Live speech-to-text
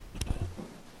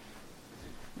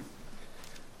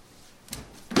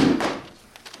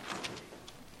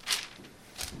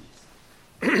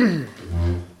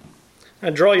I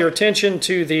draw your attention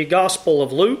to the Gospel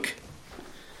of Luke,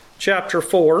 chapter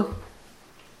 4.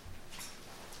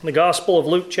 The Gospel of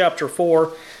Luke, chapter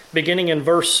 4, beginning in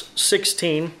verse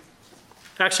 16.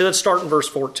 Actually, let's start in verse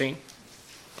 14.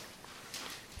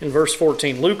 In verse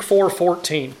 14, Luke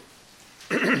 4:14.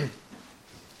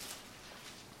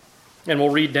 And we'll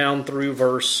read down through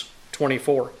verse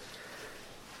 24.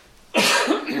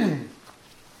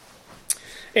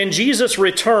 And Jesus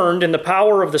returned in the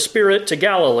power of the Spirit to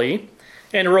Galilee,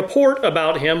 and a report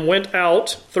about him went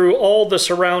out through all the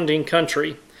surrounding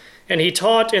country, and he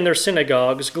taught in their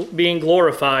synagogues, being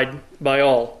glorified by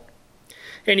all.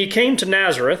 And he came to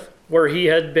Nazareth, where he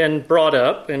had been brought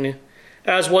up, and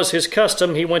as was his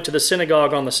custom, he went to the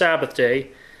synagogue on the Sabbath day,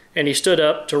 and he stood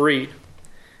up to read.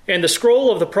 And the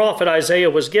scroll of the prophet Isaiah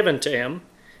was given to him.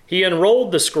 He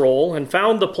unrolled the scroll and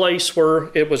found the place where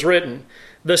it was written,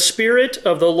 "The Spirit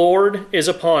of the Lord is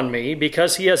upon me,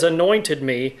 because he has anointed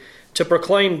me to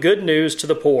proclaim good news to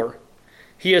the poor.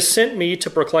 He has sent me to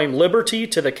proclaim liberty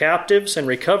to the captives and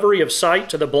recovery of sight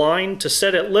to the blind, to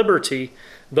set at liberty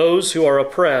those who are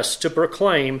oppressed, to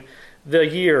proclaim the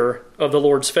year of the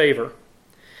Lord's favor."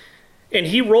 And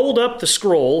he rolled up the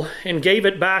scroll and gave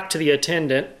it back to the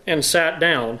attendant and sat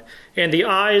down, and the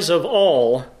eyes of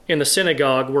all in the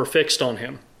synagogue were fixed on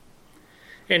him.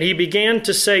 And he began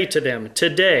to say to them,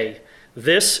 "Today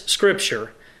this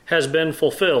scripture has been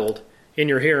fulfilled in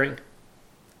your hearing."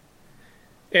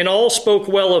 And all spoke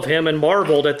well of him and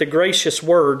marveled at the gracious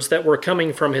words that were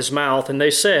coming from his mouth. And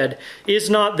they said, "Is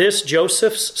not this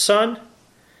Joseph's son?"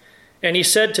 And he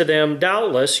said to them,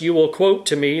 "Doubtless you will quote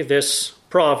to me this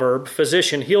proverb,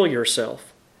 'Physician, heal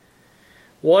yourself.'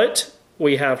 What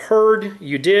we have heard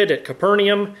you did at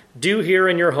Capernaum, do here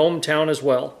in your hometown as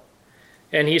well."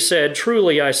 And he said,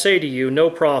 "Truly I say to you, no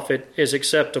prophet is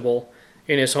acceptable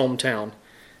in his hometown."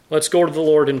 Let's go to the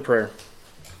Lord in prayer.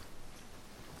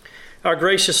 Our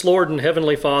gracious Lord and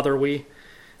Heavenly Father, we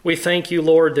thank you,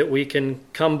 Lord, that we can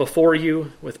come before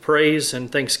you with praise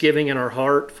and thanksgiving in our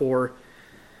heart for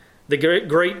the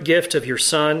great gift of your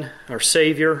Son, our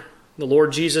Savior, the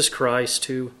Lord Jesus Christ,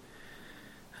 who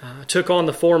took on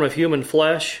the form of human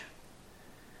flesh.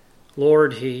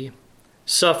 Lord, he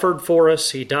suffered for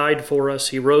us, he died for us,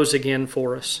 he rose again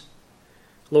for us.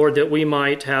 Lord, that we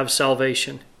might have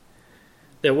salvation,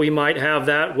 that we might have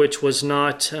that which was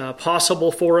not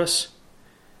possible for us,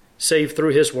 save through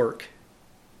his work.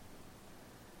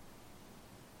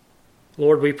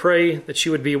 Lord, we pray that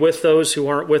you would be with those who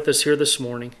aren't with us here this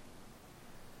morning.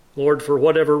 Lord, for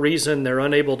whatever reason they're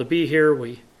unable to be here,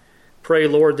 we pray,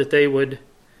 Lord, that they would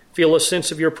feel a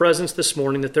sense of your presence this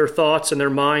morning, that their thoughts and their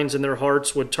minds and their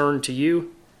hearts would turn to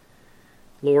you.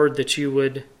 Lord, that you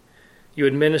would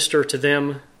minister to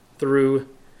them through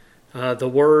the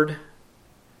word,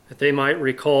 that they might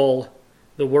recall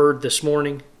the word this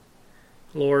morning,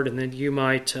 Lord, and that you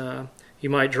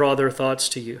might draw their thoughts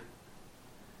to you.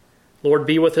 Lord,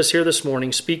 be with us here this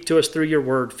morning. Speak to us through your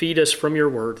word. Feed us from your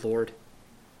word, Lord.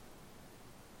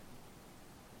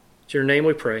 In your name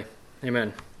we pray.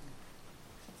 Amen.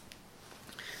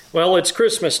 Well, it's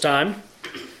Christmas time,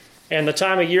 and the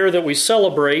time of year that we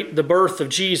celebrate the birth of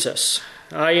Jesus.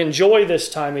 I enjoy this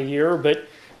time of year, but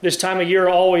this time of year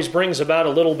always brings about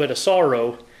a little bit of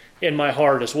sorrow in my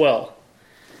heart as well.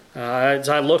 As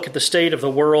I look at the state of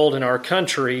the world and our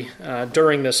country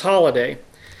during this holiday,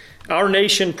 our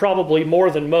nation probably more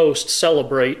than most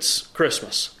celebrates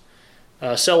Christmas,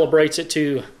 celebrates it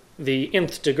to the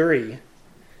nth degree,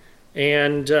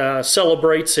 and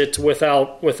celebrates it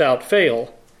without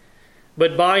fail.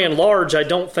 But by and large, I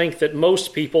don't think that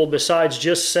most people, besides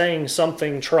just saying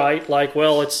something trite like,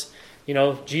 well, it's,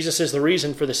 Jesus is the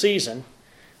reason for the season,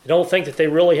 I don't think that they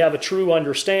really have a true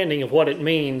understanding of what it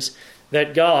means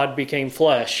that God became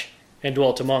flesh and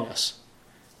dwelt among us,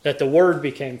 that the Word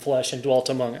became flesh and dwelt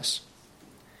among us.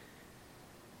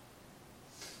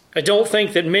 I don't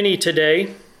think that many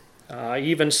today,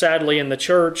 even sadly in the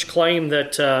church, claim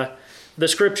that the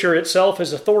Scripture itself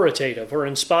is authoritative or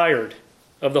inspired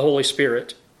of the Holy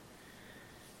Spirit.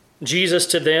 Jesus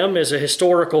to them is a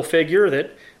historical figure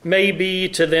that may be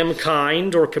to them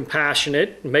kind or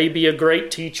compassionate, may be a great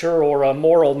teacher or a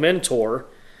moral mentor,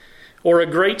 or a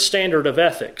great standard of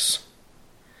ethics.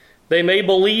 They may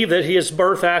believe that his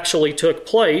birth actually took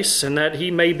place and that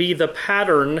he may be the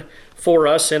pattern for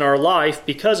us in our life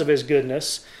because of his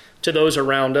goodness to those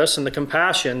around us and the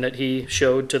compassion that he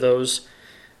showed to those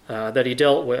that he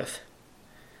dealt with.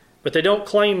 But they don't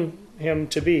claim him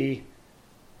to be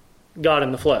God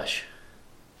in the flesh.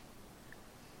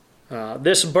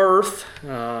 This birth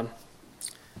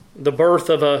the birth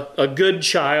of a good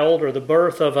child or the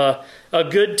birth of a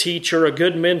good teacher, a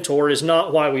good mentor, is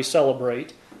not why we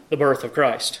celebrate the birth of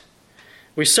Christ.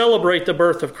 We celebrate the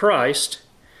birth of Christ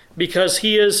because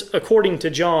he is, according to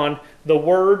John, the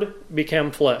Word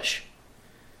became flesh.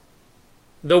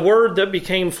 The Word that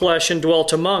became flesh and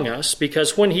dwelt among us,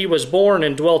 because when he was born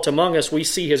and dwelt among us, we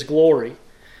see his glory.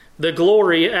 The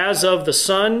glory as of the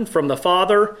Son from the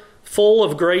Father, full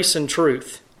of grace and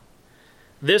truth.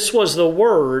 This was the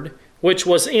Word which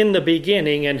was in the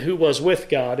beginning, and who was with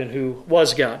God, and who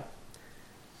was God.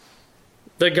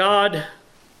 The God,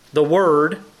 the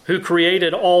Word, who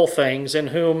created all things, in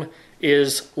whom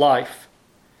is life.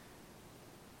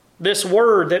 This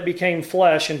Word that became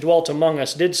flesh and dwelt among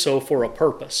us did so for a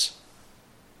purpose.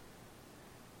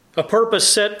 A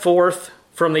purpose set forth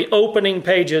from the opening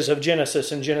pages of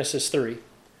Genesis in Genesis 3,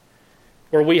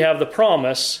 where we have the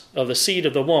promise of the seed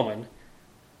of the woman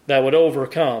that would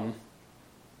overcome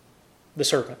the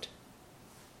serpent.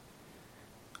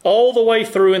 All the way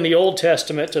through in the Old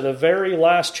Testament to the very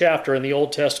last chapter in the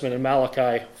Old Testament in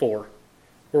Malachi 4,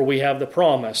 where we have the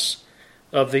promise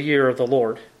of the year of the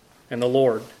Lord and the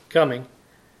Lord coming.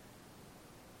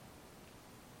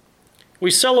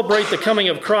 We celebrate the coming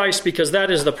of Christ because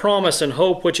that is the promise and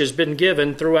hope which has been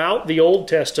given throughout the Old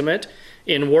Testament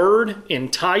in word, in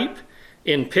type,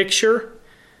 in picture.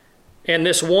 And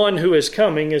this one who is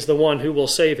coming is the one who will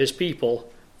save his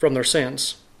people from their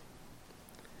sins.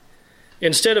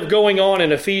 Instead of going on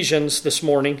in Ephesians this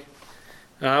morning,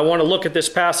 I want to look at this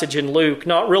passage in Luke,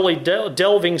 not really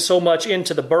delving so much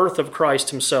into the birth of Christ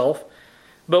himself,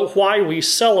 but why we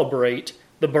celebrate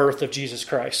the birth of Jesus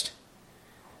Christ.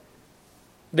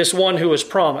 This one who is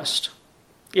promised.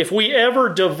 If we ever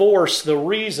divorce the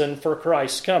reason for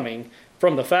Christ's coming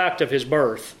from the fact of his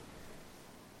birth,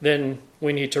 then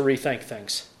we need to rethink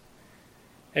things.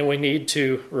 And we need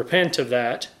to repent of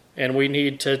that, and we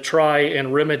need to try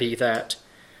and remedy that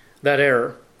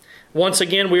error. Once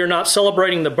again, we are not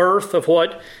celebrating the birth of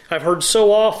what I've heard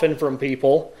so often from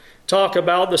people talk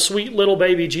about the sweet little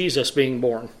baby Jesus being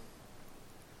born.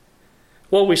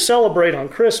 What we celebrate on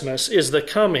Christmas is the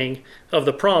coming of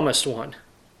the promised one.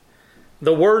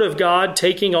 The Word of God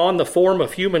taking on the form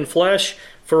of human flesh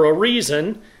for a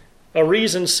reason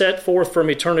set forth from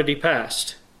eternity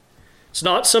past. It's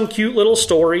not some cute little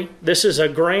story. This is a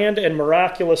grand and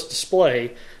miraculous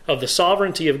display of the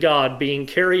sovereignty of God being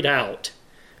carried out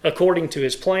according to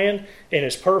his plan and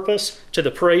his purpose to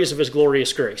the praise of his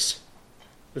glorious grace.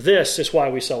 This is why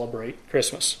we celebrate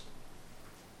Christmas.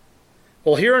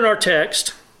 Well, here in our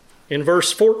text, in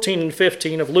verse 14 and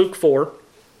 15 of Luke 4,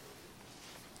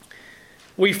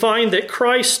 we find that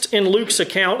Christ, in Luke's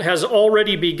account, has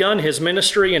already begun his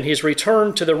ministry and he's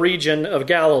returned to the region of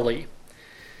Galilee.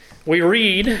 We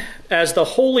read, as the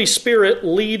Holy Spirit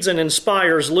leads and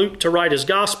inspires Luke to write his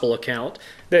gospel account,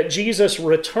 that Jesus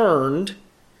returned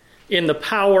in the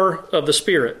power of the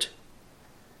Spirit.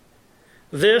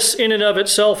 This, in and of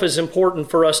itself, is important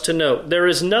for us to note. There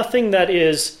is nothing that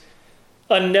is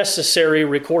unnecessary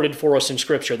recorded for us in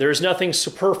Scripture. There is nothing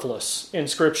superfluous in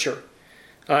Scripture.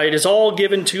 It is all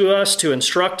given to us to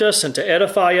instruct us and to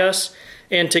edify us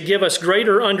and to give us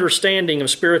greater understanding of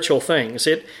spiritual things.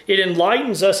 It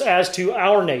enlightens us as to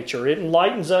our nature. It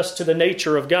enlightens us to the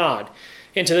nature of God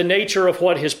and to the nature of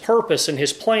what his purpose and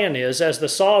his plan is as the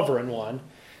sovereign one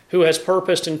who has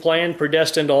purposed and planned,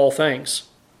 predestined all things.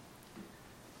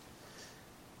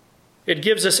 It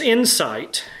gives us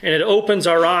insight, and it opens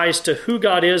our eyes to who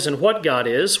God is and what God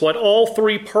is, what all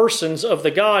three persons of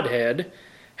the Godhead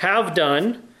have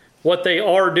done, what they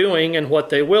are doing, and what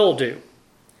they will do.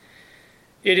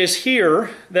 It is here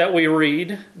that we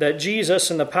read that Jesus,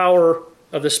 in the power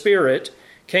of the Spirit,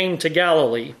 came to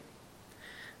Galilee.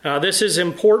 This is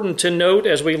important to note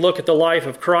as we look at the life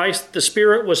of Christ. The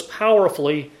Spirit was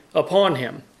powerfully upon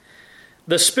him.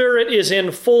 The Spirit is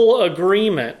in full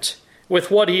agreement with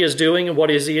what he is doing and what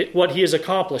he is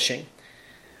accomplishing.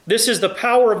 This is the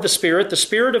power of the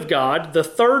Spirit of God, the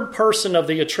third person of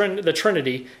the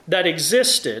Trinity that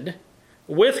existed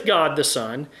with God the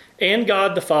Son and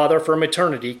God the Father from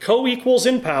eternity, co-equals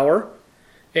in power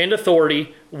and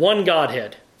authority, one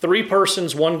Godhead. Three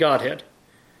persons, one Godhead.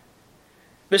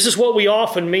 This is what we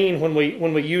often mean when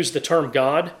we use the term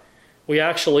God. We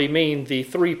actually mean the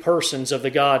three persons of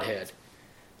the Godhead.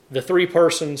 The three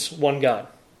persons, one God.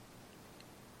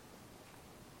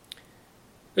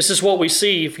 This is what we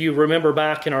see, if you remember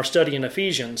back in our study in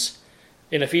Ephesians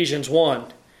 1,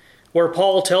 where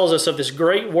Paul tells us of this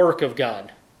great work of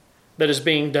God that is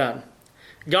being done.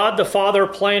 God the Father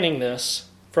planning this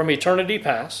from eternity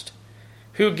past,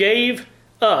 who gave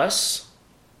us,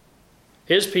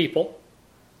 his people,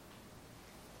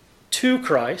 to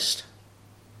Christ,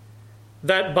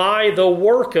 that by the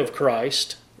work of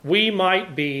Christ we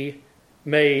might be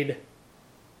made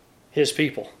his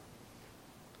people.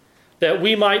 That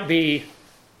we might be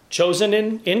chosen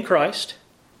in Christ,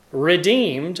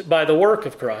 redeemed by the work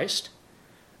of Christ,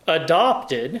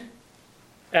 adopted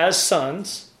as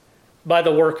sons by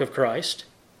the work of Christ,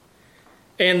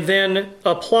 and then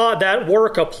that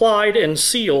work applied and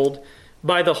sealed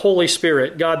by the Holy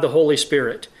Spirit, God the Holy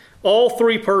Spirit. All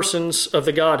three persons of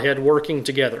the Godhead working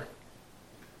together.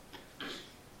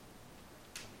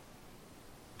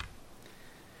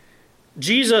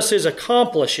 Jesus is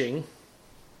accomplishing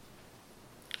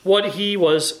what he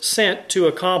was sent to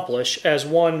accomplish as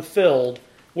one filled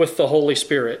with the Holy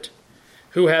Spirit,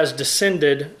 who has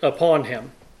descended upon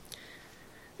him.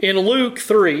 In Luke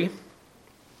 3,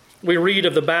 we read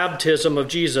of the baptism of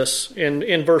Jesus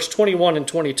in verse 21 and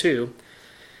 22.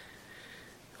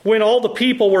 When all the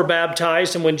people were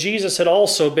baptized, and when Jesus had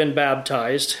also been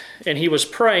baptized, and he was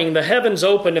praying, the heavens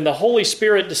opened, and the Holy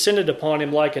Spirit descended upon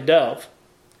him like a dove.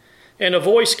 And a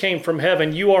voice came from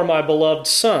heaven, "You are my beloved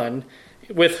Son,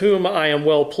 with whom I am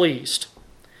well pleased."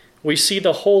 We see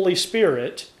the Holy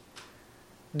Spirit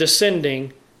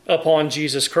descending upon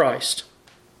Jesus Christ.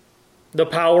 The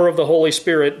power of the Holy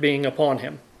Spirit being upon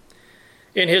him.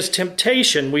 In his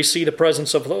temptation, we see the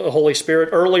presence of the Holy Spirit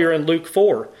earlier in Luke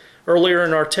 4, earlier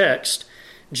in our text.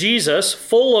 Jesus,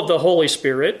 full of the Holy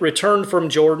Spirit, returned from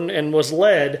Jordan and was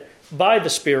led by the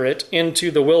Spirit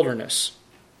into the wilderness.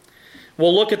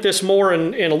 We'll look at this more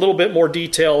in a little bit more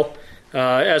detail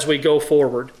as we go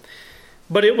forward.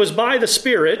 But it was by the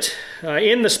Spirit,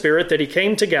 in the Spirit, that he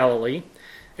came to Galilee,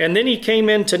 and then he came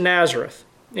into Nazareth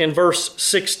in verse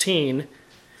 16,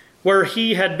 where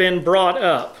he had been brought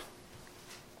up.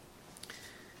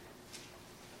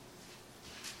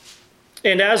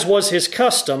 And as was his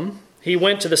custom, he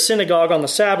went to the synagogue on the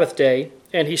Sabbath day,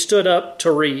 and he stood up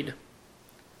to read.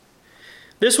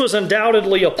 This was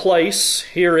undoubtedly a place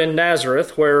here in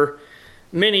Nazareth where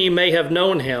many may have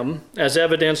known him, as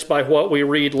evidenced by what we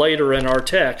read later in our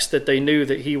text, that they knew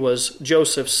that he was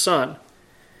Joseph's son.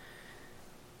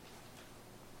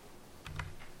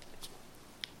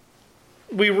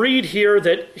 We read here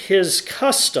that his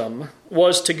custom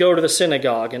was to go to the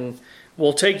synagogue, and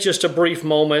we'll take just a brief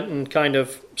moment and kind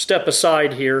of step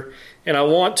aside here, and I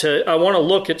want to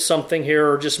look at something here,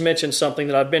 or just mention something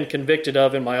that I've been convicted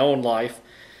of in my own life.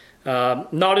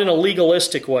 Not in a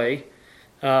legalistic way,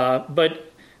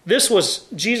 but this was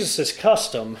Jesus'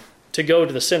 custom to go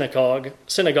to the synagogue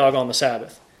on the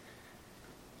Sabbath.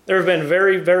 There have been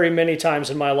very, very many times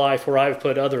in my life where I've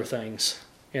put other things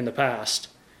in the past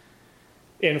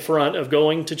in front of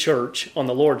going to church on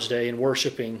the Lord's Day and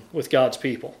worshiping with God's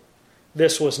people.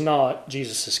 This was not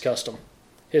Jesus' custom.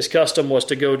 His custom was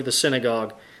to go to the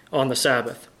synagogue on the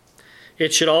Sabbath.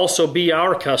 It should also be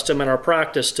our custom and our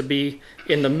practice to be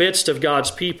in the midst of God's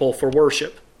people for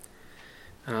worship.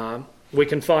 We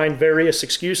can find various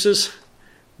excuses.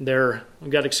 We've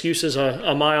got excuses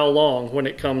a mile long when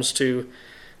it comes to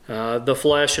the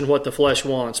flesh and what the flesh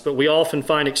wants. But we often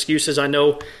find excuses. I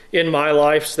know in my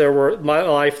life there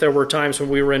were times when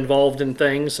we were involved in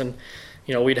things, and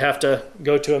we'd have to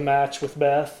go to a match with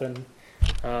Beth and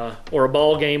or a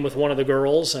ball game with one of the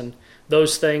girls, and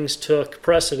those things took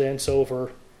precedence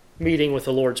over meeting with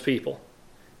the Lord's people.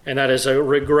 And that is a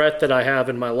regret that I have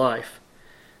in my life.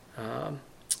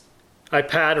 I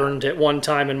patterned at one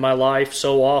time in my life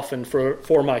so often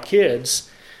for my kids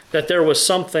that there was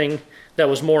something that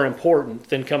was more important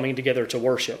than coming together to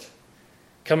worship,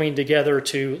 coming together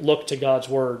to look to God's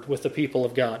Word with the people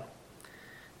of God.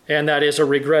 And that is a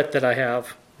regret that I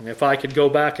have. And if I could go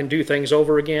back and do things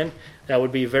over again, that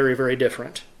would be very, very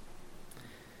different.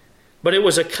 But it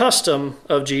was a custom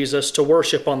of Jesus to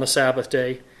worship on the Sabbath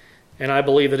day, and I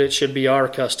believe that it should be our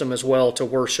custom as well to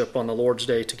worship on the Lord's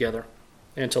Day together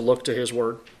and to look to His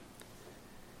Word.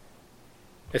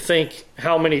 I think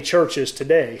how many churches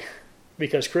today,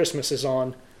 because Christmas is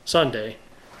on Sunday,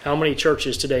 how many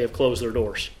churches today have closed their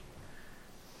doors?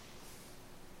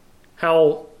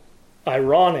 How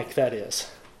ironic that is,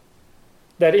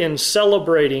 that in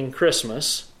celebrating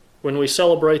Christmas, when we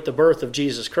celebrate the birth of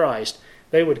Jesus Christ,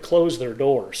 they would close their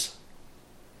doors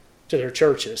to their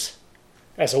churches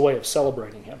as a way of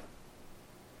celebrating Him.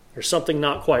 There's something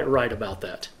not quite right about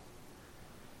that.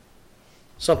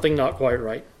 Something not quite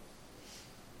right.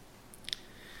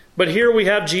 But here we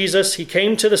have Jesus. He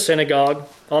came to the synagogue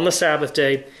on the Sabbath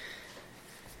day,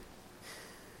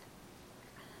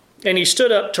 and he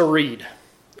stood up to read.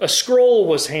 A scroll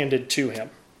was handed to him.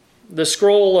 The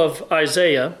scroll of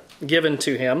Isaiah given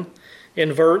to him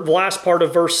in the last part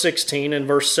of verse 16 and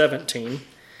verse 17.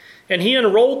 And he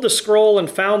unrolled the scroll and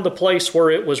found the place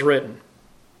where it was written.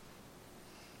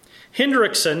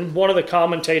 Hendrickson, one of the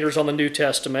commentators on the New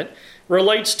Testament,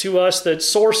 relates to us that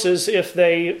sources, if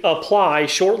they apply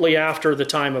shortly after the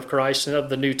time of Christ and of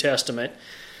the New Testament,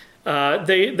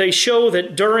 they show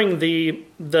that during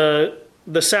the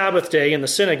Sabbath day in the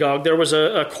synagogue, there was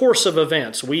a course of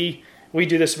events. We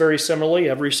do this very similarly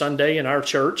every Sunday in our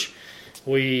church.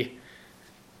 We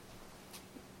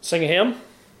sing a hymn,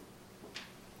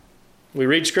 we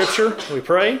read Scripture, we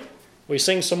pray, we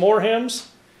sing some more hymns,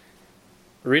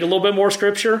 we read a little bit more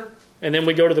Scripture, and then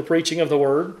we go to the preaching of the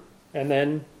Word, and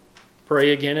then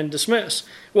pray again and dismiss.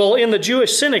 Well, in the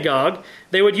Jewish synagogue,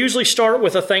 they would usually start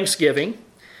with a thanksgiving,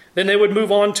 then they would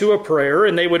move on to a prayer,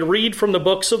 and they would read from the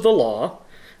books of the law,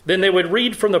 then they would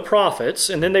read from the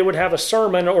prophets, and then they would have a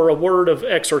sermon or a word of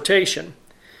exhortation.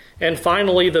 And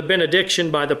finally, the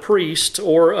benediction by the priest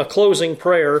or a closing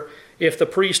prayer if the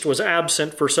priest was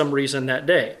absent for some reason that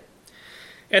day.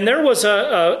 And there was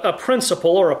a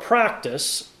principle or a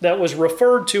practice that was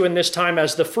referred to in this time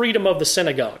as the freedom of the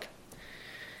synagogue.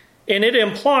 And it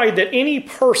implied that any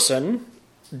person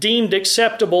deemed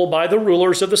acceptable by the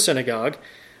rulers of the synagogue,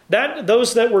 that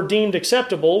those that were deemed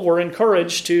acceptable were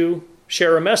encouraged to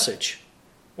share a message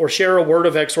or share a word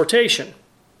of exhortation.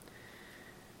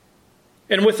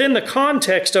 And within the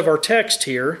context of our text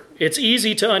here, it's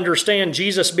easy to understand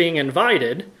Jesus being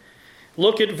invited.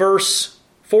 Look at verse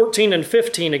 14 and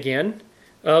 15 again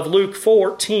of Luke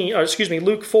 4,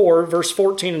 verse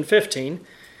 14 and 15,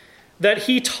 that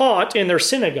he taught in their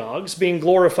synagogues, being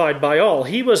glorified by all.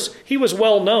 He was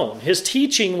well known. His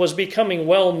teaching was becoming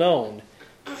well known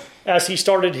as he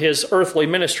started his earthly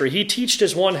ministry. He teached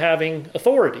as one having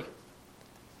authority.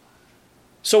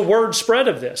 So word spread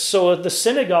of this. So the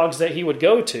synagogues that he would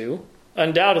go to,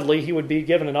 undoubtedly he would be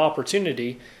given an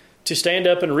opportunity to stand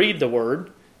up and read the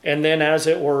word, and then as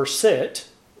it were sit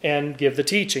and give the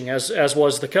teaching, as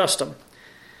was the custom.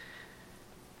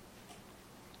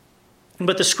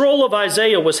 But the scroll of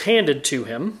Isaiah was handed to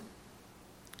him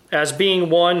as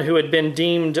being one who had been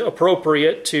deemed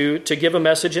appropriate to give a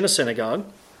message in a synagogue.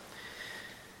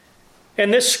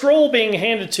 And this scroll being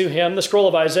handed to him, the scroll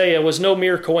of Isaiah, was no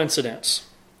mere coincidence.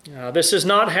 This is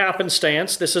not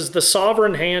happenstance. This is the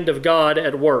sovereign hand of God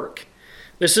at work.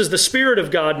 This is the Spirit of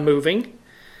God moving,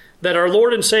 that our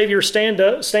Lord and Savior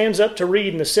stands up to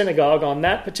read in the synagogue on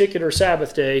that particular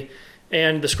Sabbath day,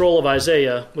 and the scroll of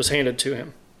Isaiah was handed to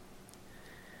him.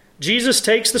 Jesus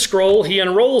takes the scroll, he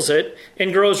unrolls it,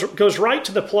 and goes right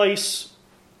to the place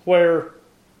where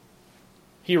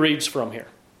he reads from here.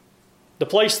 The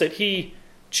place that he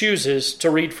chooses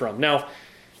to read from. Now,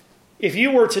 if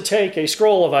you were to take a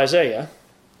scroll of Isaiah,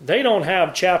 they don't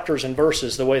have chapters and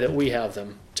verses the way that we have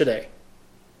them today.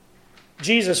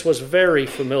 Jesus was very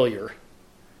familiar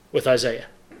with Isaiah.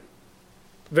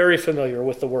 Very familiar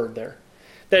with the word there.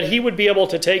 That he would be able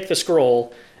to take the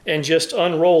scroll and just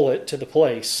unroll it to the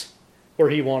place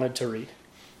where he wanted to read.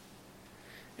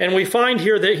 And we find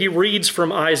here that he reads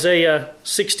from Isaiah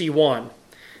 61.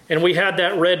 And we had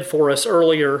that read for us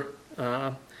earlier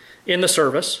in the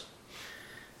service.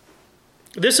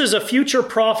 This is a future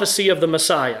prophecy of the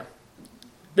Messiah.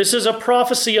 This is a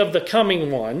prophecy of the coming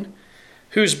one,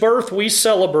 whose birth we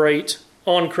celebrate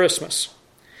on Christmas.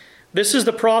 This is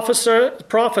the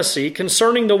prophecy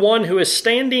concerning the one who is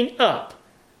standing up.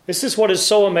 This is what is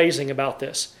so amazing about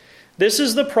this. This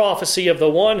is the prophecy of the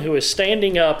one who is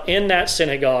standing up in that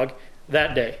synagogue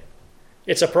that day.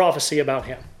 It's a prophecy about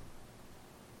him.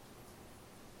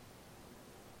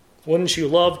 Wouldn't you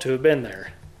love to have been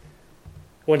there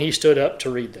when he stood up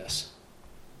to read this?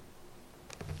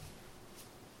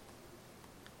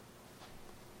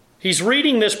 He's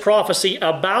reading this prophecy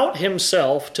about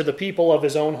himself to the people of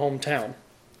his own hometown.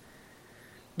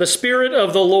 The Spirit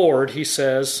of the Lord, he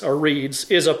says, or reads,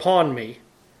 is upon me,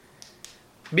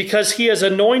 because he has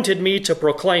anointed me to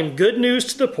proclaim good news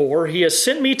to the poor. He has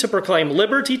sent me to proclaim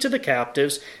liberty to the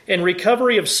captives and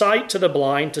recovery of sight to the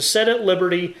blind, to set at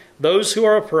liberty those who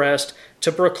are oppressed,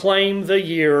 to proclaim the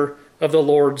year of the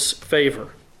Lord's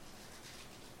favor.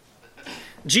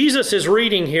 Jesus is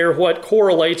reading here what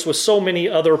correlates with so many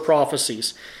other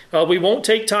prophecies. We won't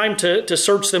take time to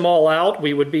search them all out.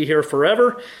 We would be here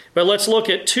forever. But let's look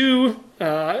at two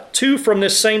from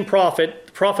this same prophet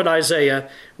Isaiah,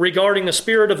 regarding the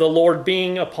Spirit of the Lord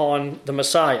being upon the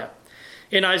Messiah.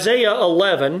 In Isaiah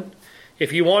 11,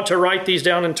 if you want to write these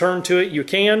down and turn to it, you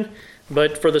can.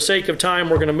 But for the sake of time,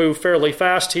 we're going to move fairly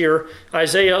fast here.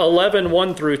 Isaiah 11,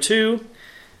 1 through 2.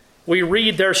 We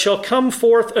read, there shall come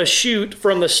forth a shoot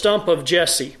from the stump of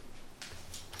Jesse.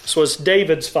 This was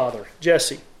David's father,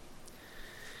 Jesse.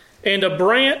 And a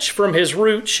branch from his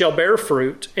root shall bear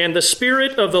fruit, and the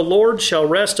Spirit of the Lord shall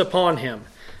rest upon him,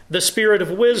 the Spirit of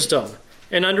wisdom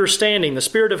and understanding, the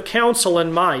Spirit of counsel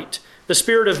and might, the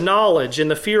Spirit of knowledge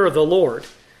and the fear of the Lord.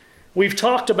 We've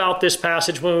talked about this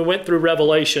passage when we went through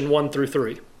Revelation 1 through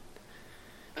 3.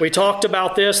 We talked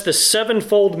about this, the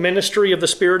sevenfold ministry of the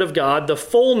Spirit of God, the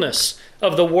fullness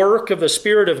of the work of the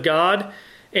Spirit of God,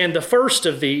 and the first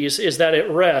of these is that it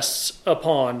rests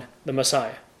upon the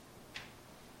Messiah.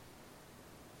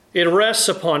 It rests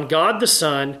upon God the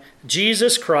Son.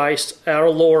 Jesus Christ, our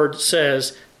Lord,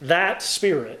 says, that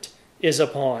Spirit is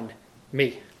upon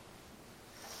me.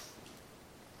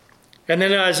 And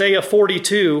then Isaiah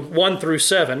 42, 1 through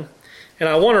 7. And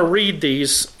I want to read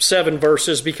these 7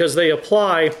 verses because they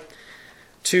apply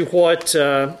to what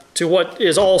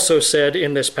is also said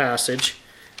in this passage.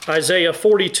 Isaiah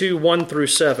 42, 1 through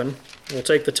 7. We'll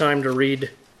take the time to read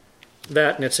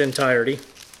that in its entirety.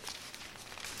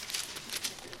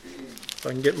 If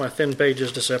I can get my thin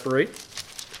pages to separate.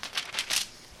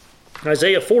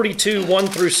 Isaiah 42, 1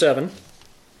 through 7.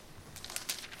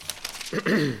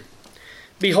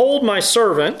 Behold my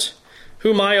servant,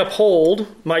 whom I uphold,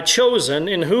 my chosen,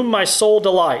 in whom my soul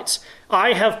delights.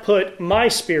 I have put my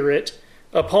Spirit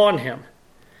upon him.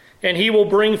 And he will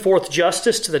bring forth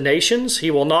justice to the nations.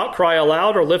 He will not cry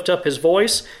aloud or lift up his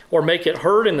voice or make it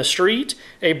heard in the street.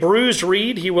 A bruised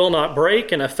reed he will not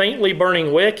break, and a faintly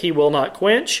burning wick he will not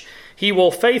quench. He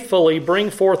will faithfully bring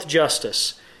forth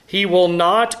justice. He will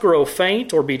not grow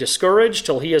faint or be discouraged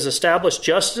till he has established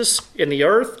justice in the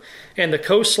earth, and the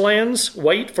coastlands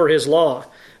wait for his law.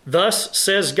 Thus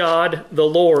says God, the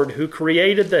Lord, who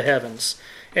created the heavens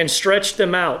and stretched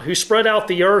them out, who spread out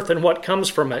the earth and what comes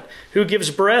from it, who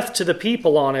gives breath to the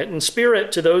people on it and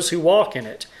spirit to those who walk in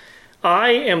it. I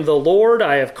am the Lord,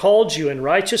 I have called you in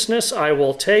righteousness. I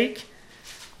will take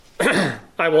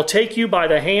you by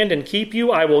the hand and keep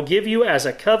you. I will give you as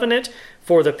a covenant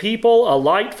for the people, a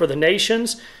light for the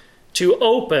nations, to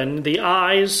open the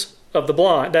eyes of the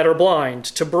blind that are blind,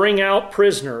 to bring out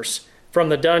prisoners from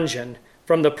the dungeon,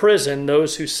 from the prison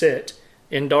those who sit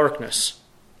in darkness.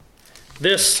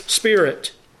 This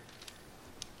Spirit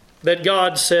that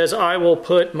God says, I will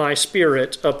put my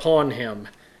Spirit upon him.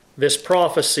 This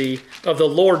prophecy of the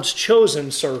Lord's chosen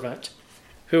servant,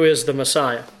 who is the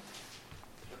Messiah.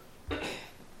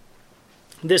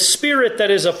 This Spirit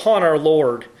that is upon our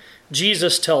Lord,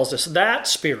 Jesus tells us, that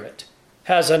Spirit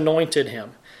has anointed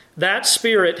him. That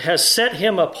Spirit has set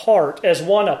him apart as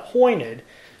one appointed,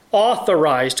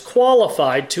 authorized,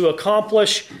 qualified to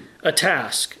accomplish a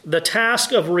task. The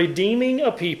task of redeeming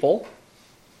a people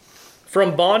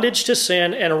from bondage to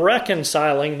sin and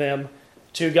reconciling them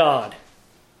to God.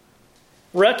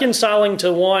 Reconciling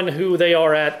to one who they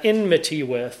are at enmity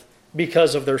with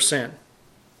because of their sin.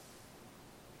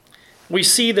 We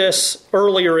see this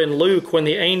earlier in Luke when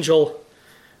the angel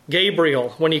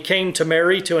Gabriel, when he came to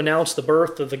Mary to announce the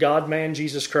birth of the God-man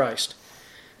Jesus Christ.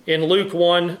 In Luke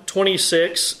 1,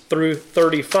 26 through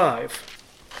 35.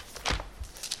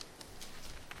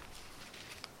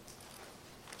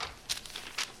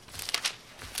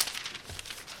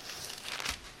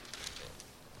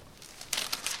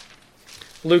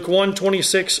 Luke 1,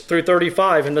 26 through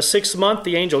 35. In the 6th month,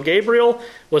 the angel Gabriel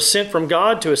was sent from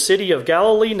God to a city of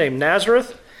Galilee named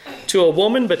Nazareth, to a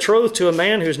woman betrothed to a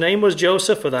man whose name was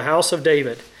Joseph of the house of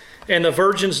David. And the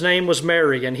virgin's name was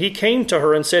Mary. And he came to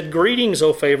her and said, Greetings,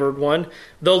 O favored one,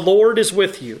 the Lord is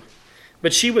with you.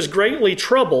 But she was greatly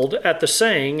troubled at the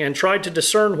saying and tried to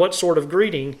discern what sort of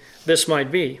greeting this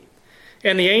might be.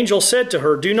 And the angel said to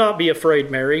her, Do not be afraid,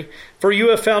 Mary, for you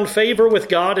have found favor with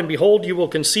God, and behold, you will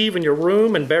conceive in your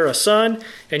womb and bear a son,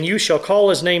 and you shall call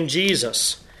his name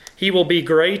Jesus. He will be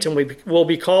great and will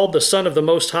be called the Son of the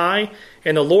Most High,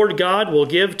 and the Lord God will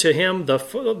give to him the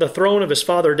throne of his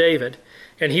father David,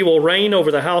 and he will reign over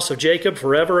the house of Jacob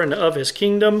forever, and of his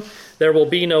kingdom there will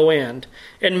be no end.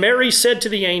 And Mary said to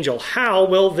the angel, How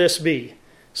will this be,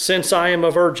 since I am a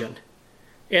virgin?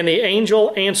 And the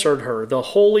angel answered her, The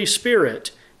Holy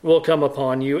Spirit will come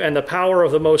upon you, and the power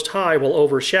of the Most High will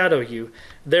overshadow you.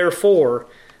 Therefore,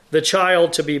 the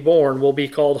child to be born will be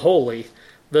called Holy,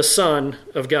 the Son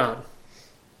of God.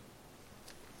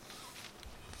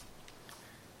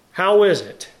 How is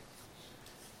it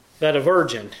that a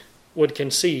virgin would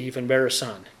conceive and bear a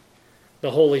son?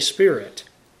 The Holy Spirit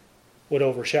would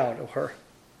overshadow her.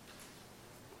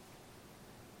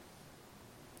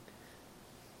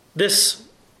 This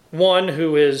one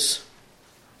who is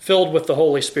filled with the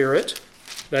Holy Spirit,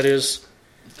 that is,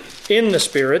 in the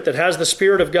Spirit, that has the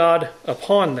Spirit of God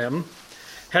upon them,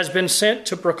 has been sent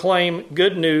to proclaim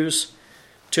good news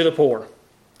to the poor.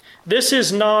 This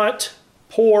is not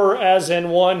poor as in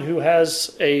one who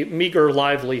has a meager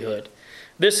livelihood.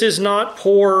 This is not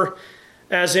poor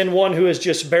as in one who is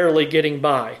just barely getting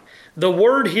by. The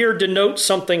word here denotes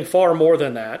something far more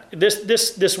than that.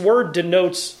 This word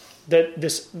denotes that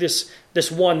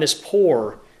this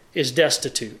poor is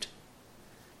destitute.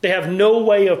 They have no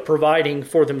way of providing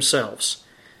for themselves.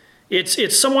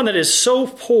 It's someone that is so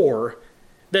poor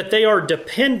that they are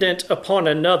dependent upon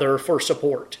another for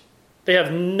support. They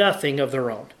have nothing of their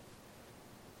own.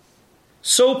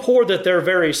 So poor that their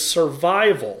very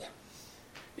survival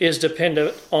is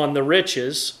dependent on the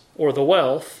riches or the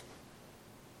wealth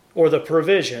or the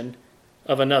provision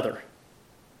of another.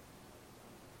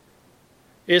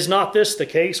 Is not this the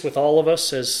case with all of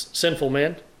us as sinful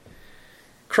men?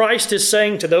 Christ is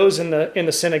saying to those in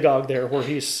the synagogue there where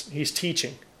he's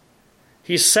teaching.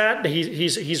 He's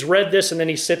read this and then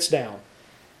he sits down.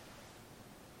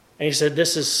 And he said,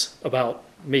 this is about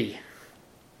me.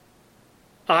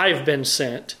 I've been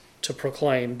sent to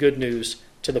proclaim good news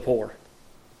to the poor.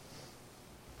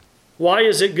 Why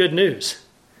is it good news?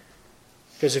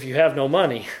 Because if you have no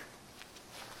money,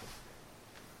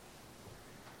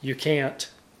 you can't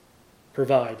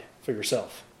provide for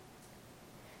yourself.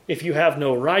 If you have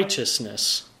no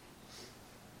righteousness,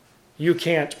 you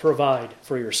can't provide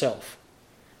for yourself.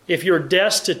 If you're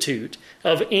destitute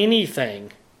of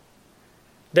anything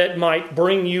that might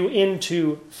bring you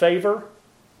into favor,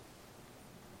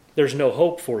 there's no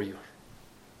hope for you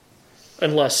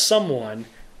unless someone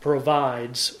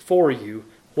provides for you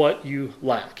what you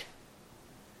lack.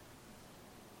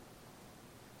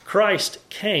 Christ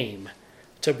came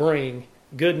to bring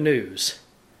good news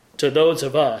to those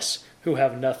of us who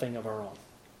have nothing of our own.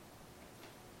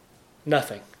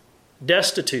 Nothing.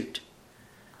 Destitute.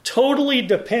 Totally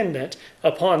dependent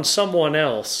upon someone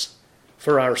else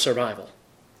for our survival.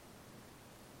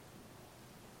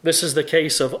 This is the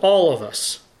case of all of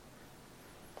us.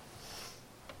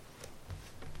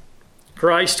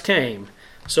 Christ came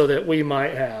so that we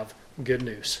might have good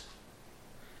news.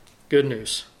 Good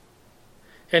news.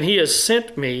 And he has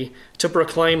sent me to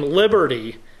proclaim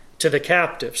liberty to the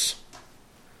captives.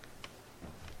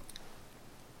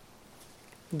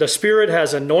 The Spirit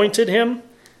has anointed him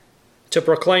to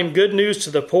proclaim good news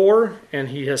to the poor, and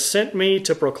he has sent me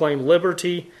to proclaim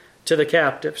liberty to the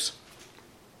captives.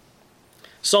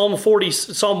 Psalm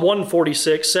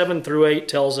 146, 7 through 8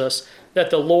 tells us that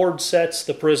the Lord sets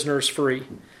the prisoners free.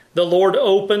 The Lord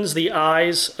opens the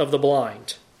eyes of the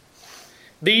blind.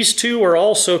 These two are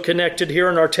also connected here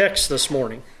in our text this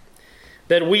morning.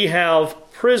 That we have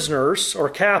prisoners or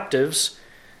captives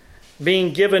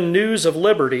being given news of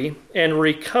liberty and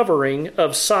recovering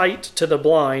of sight to the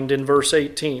blind in verse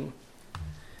 18.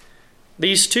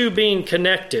 These two being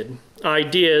connected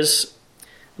ideas,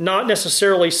 not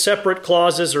necessarily separate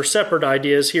clauses or separate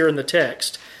ideas here in the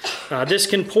text. This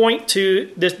can point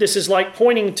to, this is like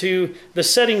pointing to the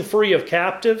setting free of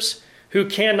captives who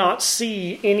cannot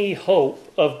see any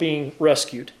hope of being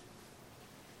rescued.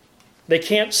 They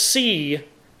can't see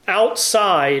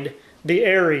outside the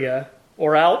area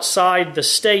or outside the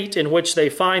state in which they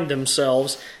find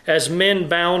themselves as men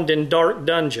bound in dark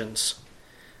dungeons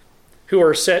who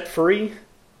are set free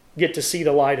get to see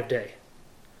the light of day.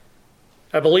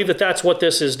 I believe that that's what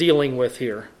this is dealing with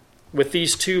here, with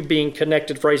these two being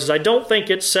connected phrases. I don't think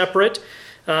it's separate.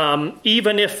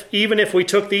 Even if we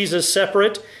took these as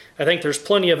separate, I think there's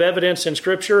plenty of evidence in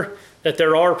Scripture that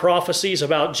there are prophecies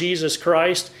about Jesus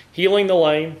Christ healing the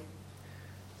lame,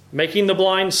 making the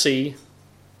blind see,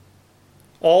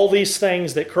 all these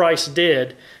things that Christ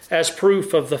did as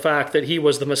proof of the fact that he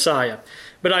was the Messiah.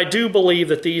 But I do believe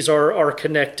that these are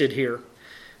connected here.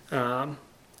 And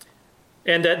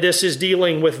that this is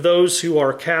dealing with those who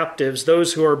are captives,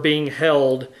 those who are being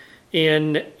held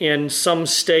in some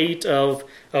state of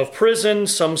prison,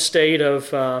 some state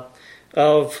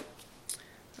of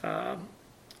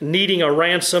needing a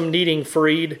ransom, needing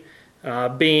freed,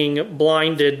 being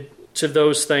blinded to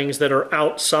those things that are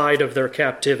outside of their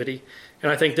captivity.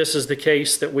 And I think this is the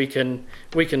case that we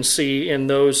can see in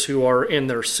those who are in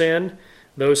their sin,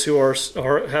 those who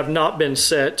have not been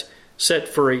set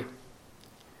free.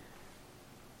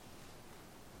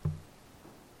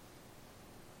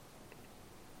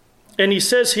 And he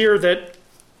says here that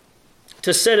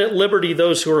to set at liberty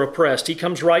those who are oppressed. He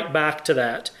comes right back to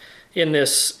that in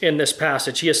this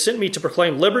passage. He has sent me to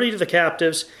proclaim liberty to the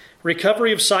captives,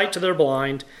 recovery of sight to their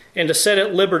blind, and to set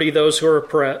at liberty those who are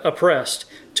oppressed,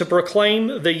 to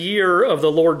proclaim the year of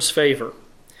the Lord's favor.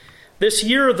 This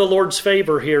year of the Lord's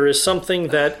favor here is something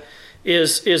that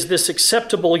is this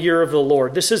acceptable year of the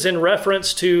Lord. This is in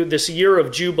reference to this year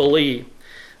of Jubilee.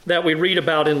 that we read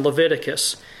about in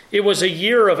Leviticus. It was a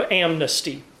year of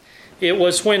amnesty. It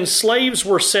was when slaves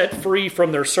were set free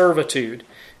from their servitude,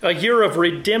 a year of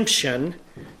redemption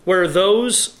where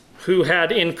those who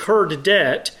had incurred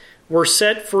debt were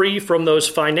set free from those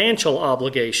financial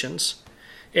obligations.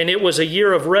 And it was a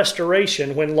year of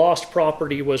restoration when lost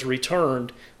property was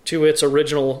returned to its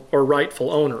original or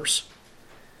rightful owners.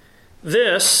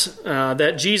 This,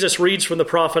 that Jesus reads from the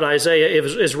prophet Isaiah,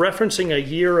 is referencing a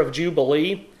year of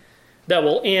Jubilee that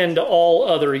will end all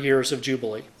other years of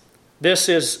Jubilee. This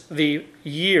is the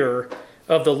year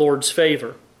of the Lord's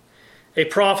favor, a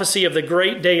prophecy of the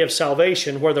great day of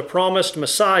salvation where the promised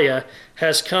Messiah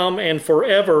has come and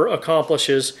forever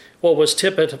accomplishes what was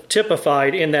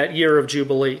typified in that year of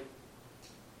Jubilee.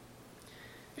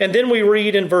 And then we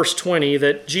read in verse 20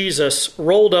 that Jesus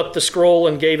rolled up the scroll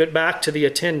and gave it back to the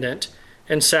attendant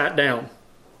and sat down.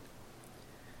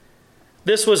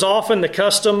 This was often the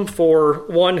custom for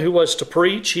one who was to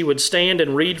preach. He would stand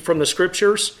and read from the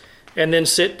scriptures and then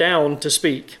sit down to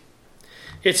speak.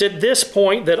 It's at this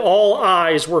point that all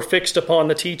eyes were fixed upon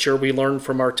the teacher, we learn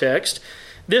from our text.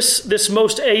 This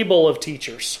most able of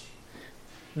teachers,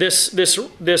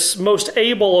 this most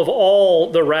able of all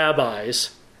the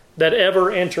rabbis that ever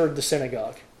entered the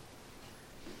synagogue.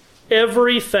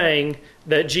 Everything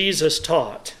that Jesus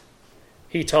taught,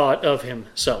 he taught of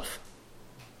himself.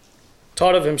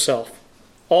 Taught of himself.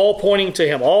 All pointing to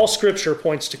him. All scripture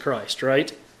points to Christ,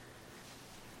 right?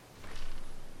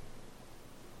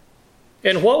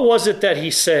 And what was it that he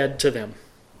said to them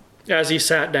as he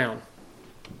sat down?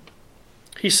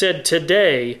 He said,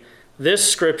 "Today, this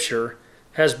scripture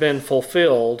has been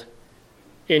fulfilled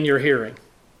in your hearing."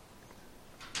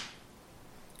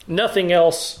 Nothing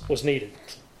else was needed.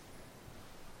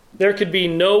 There could be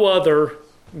no other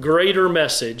greater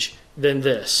message than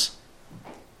this.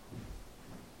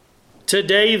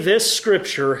 Today, this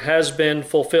scripture has been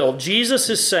fulfilled. Jesus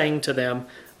is saying to them,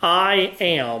 I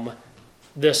am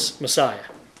this Messiah.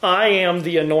 I am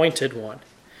the anointed one.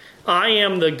 I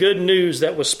am the good news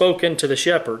that was spoken to the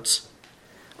shepherds.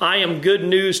 I am good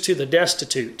news to the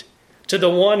destitute, to the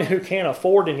one who can't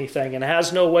afford anything and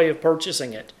has no way of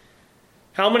purchasing it.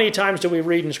 How many times do we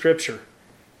read in Scripture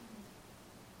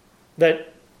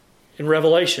that in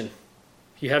Revelation,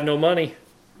 you have no money?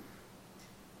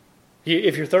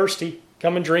 If you're thirsty,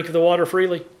 come and drink of the water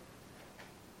freely.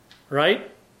 Right?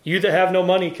 You that have no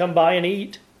money, come buy and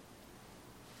eat.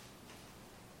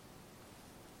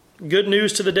 Good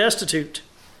news to the destitute.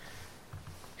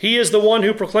 He is the one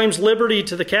who proclaims liberty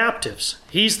to the captives.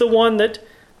 He's the one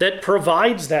that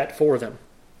provides that for them.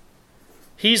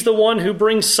 He's the one who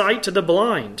brings sight to the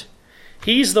blind.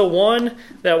 He's the one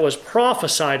that was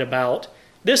prophesied about.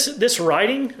 This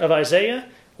writing of Isaiah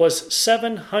was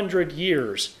 700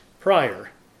 years prior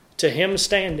to him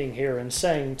standing here and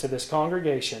saying to this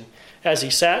congregation as he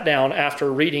sat down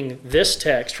after reading this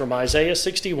text from Isaiah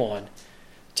 61,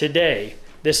 "Today,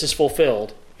 this is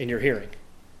fulfilled in your hearing."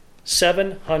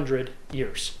 700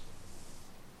 years.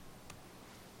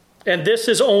 And this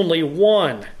is only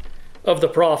one of the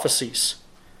prophecies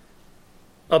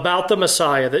about the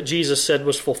Messiah that Jesus said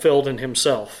was fulfilled in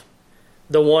himself.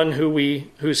 The one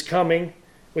whose coming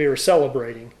we are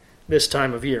celebrating this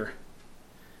time of year.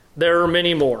 There are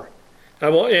many more.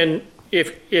 And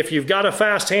if you've got a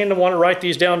fast hand and want to write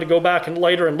these down to go back and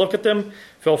later and look at them,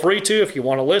 feel free to. If you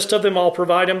want a list of them, I'll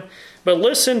provide them. But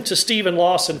listen to Stephen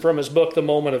Lawson from his book, The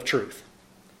Moment of Truth.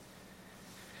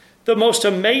 The most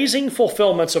amazing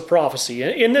fulfillments of prophecy.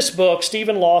 In this book,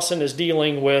 Stephen Lawson is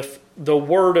dealing with the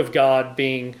Word of God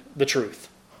being the truth.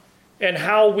 And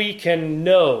how we can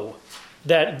know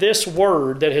that this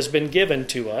Word that has been given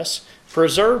to us,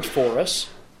 preserved for us,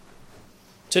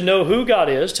 to know who God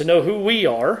is, to know who we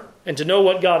are, and to know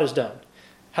what God has done.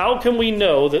 How can we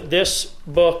know that this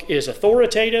book is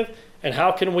authoritative, and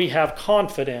how can we have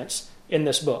confidence in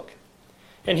this book?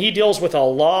 And he deals with a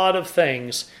lot of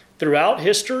things throughout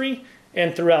history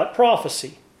and throughout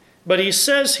prophecy. But he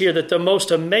says here that the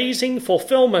most amazing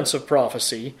fulfillments of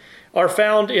prophecy are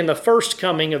found in the first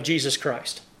coming of Jesus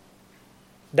Christ.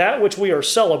 That which we are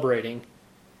celebrating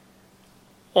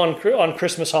on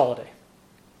Christmas holiday.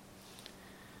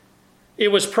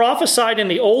 It was prophesied in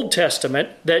the Old Testament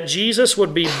that Jesus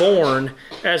would be born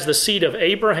as the seed of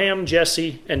Abraham,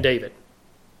 Jesse, and David.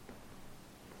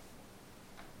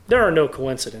 There are no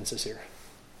coincidences here.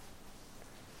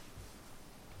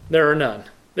 There are none.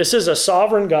 This is a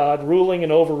sovereign God ruling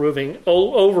and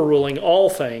overruling all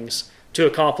things to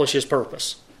accomplish his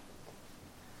purpose.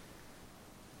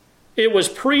 It was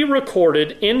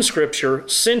pre-recorded in Scripture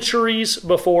centuries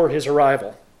before his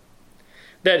arrival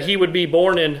that he would be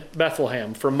born in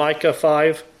Bethlehem, from Micah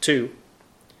 5:2.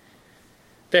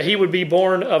 that he would be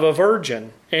born of a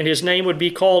virgin, and his name would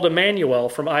be called Emmanuel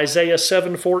from Isaiah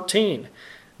 7:14,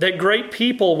 that great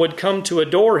people would come to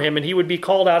adore him, and he would be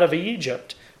called out of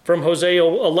Egypt from Hosea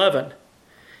 11.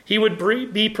 He would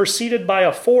be preceded by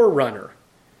a forerunner,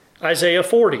 Isaiah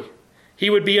 40. He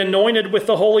would be anointed with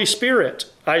the Holy Spirit,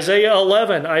 Isaiah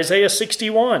 11, Isaiah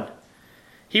 61.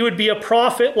 He would be a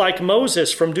prophet like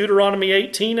Moses from Deuteronomy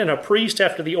 18 and a priest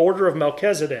after the order of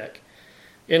Melchizedek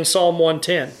in Psalm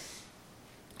 110.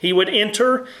 He would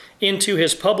enter into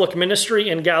his public ministry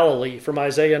in Galilee from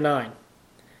Isaiah 9.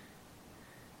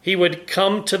 He would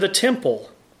come to the temple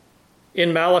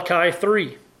in Malachi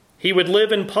 3. He would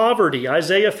live in poverty,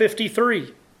 Isaiah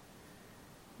 53.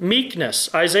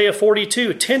 Meekness, Isaiah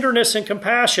 42. Tenderness and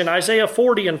compassion, Isaiah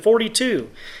 40 and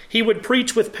 42. He would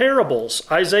preach with parables,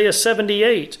 Isaiah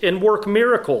 78, and work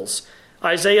miracles,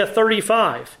 Isaiah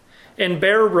 35, and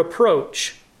bear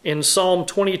reproach in Psalm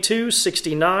 22,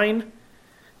 69,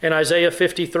 and Isaiah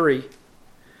 53.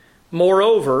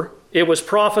 Moreover, it was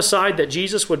prophesied that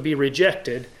Jesus would be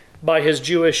rejected by his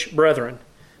Jewish brethren,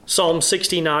 Psalm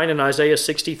 69 and Isaiah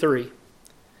 63.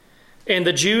 And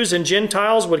the Jews and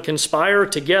Gentiles would conspire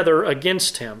together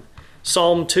against him,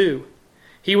 Psalm 2.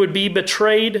 He would be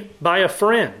betrayed by a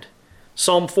friend,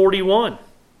 Psalm 41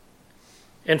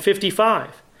 and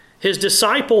 55. His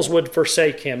disciples would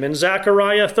forsake him in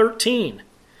Zechariah 13.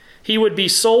 He would be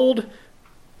sold,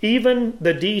 even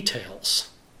the details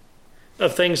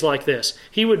of things like this.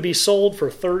 He would be sold for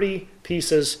 30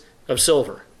 pieces of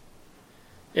silver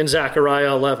in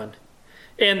Zechariah 11.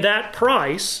 And that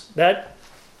price, that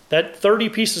 30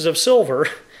 pieces of silver,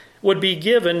 would be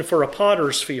given for a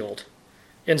potter's field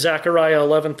in Zechariah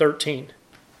 11:13.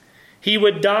 He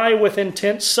would die with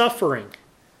intense suffering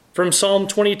from Psalm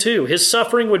 22. His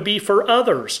suffering would be for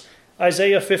others,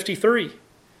 Isaiah 53.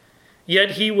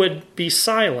 Yet he would be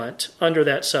silent under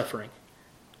that suffering,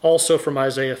 also from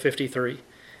Isaiah 53.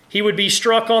 He would be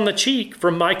struck on the cheek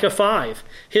from Micah 5.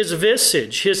 His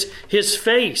visage, his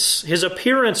face, his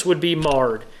appearance would be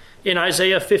marred in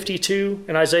Isaiah 52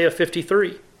 and Isaiah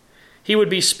 53. He would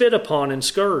be spit upon and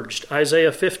scourged,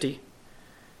 Isaiah 50.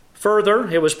 Further,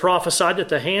 it was prophesied that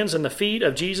the hands and the feet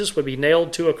of Jesus would be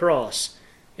nailed to a cross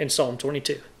in Psalm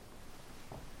 22.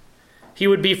 He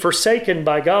would be forsaken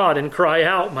by God and cry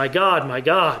out, my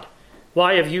God,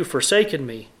 why have you forsaken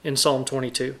me?" in Psalm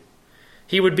 22.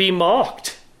 He would be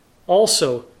mocked,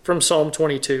 also from Psalm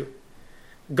 22.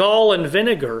 Gall and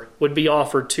vinegar would be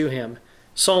offered to him,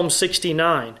 Psalm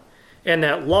 69, and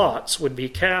that lots would be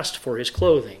cast for his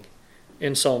clothing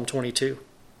in Psalm 22.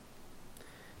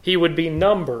 He would be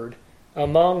numbered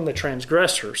among the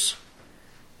transgressors,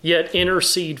 yet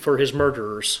intercede for his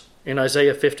murderers in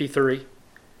Isaiah 53.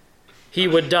 He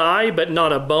would die, but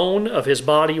not a bone of his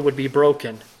body would be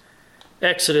broken.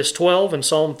 Exodus 12 and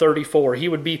Psalm 34. He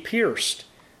would be pierced,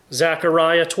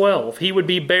 Zechariah 12. He would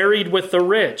be buried with the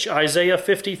rich, Isaiah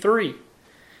 53.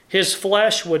 His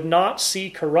flesh would not see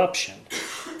corruption,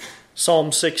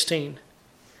 Psalm 16.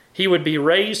 He would be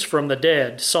raised from the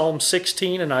dead, Psalm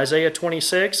 16 and Isaiah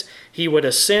 26. He would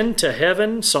ascend to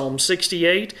heaven, Psalm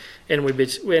 68,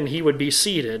 and he would be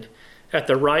seated at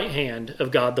the right hand of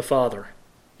God the Father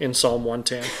in Psalm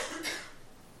 110.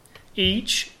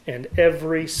 Each and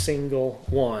every single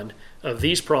one of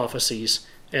these prophecies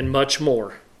and much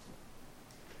more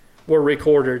were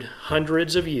recorded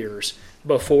hundreds of years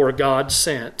before God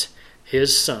sent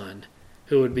his Son,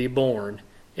 who would be born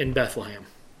in Bethlehem.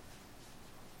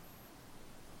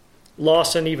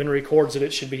 Lawson even records that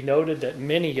it should be noted that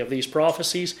many of these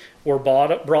prophecies were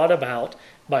brought about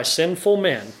by sinful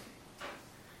men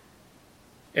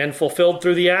and fulfilled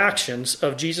through the actions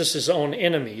of Jesus' own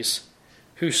enemies,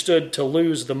 who stood to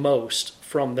lose the most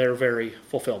from their very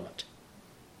fulfillment.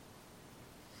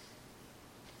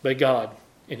 But God,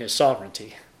 in his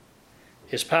sovereignty,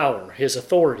 his power, his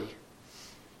authority,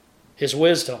 his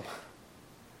wisdom,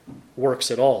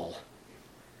 works it all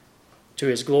to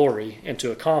his glory and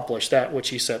to accomplish that which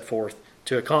he set forth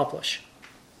to accomplish.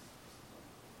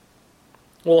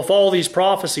 Well, if all these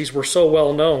prophecies were so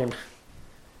well known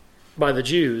by the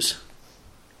Jews,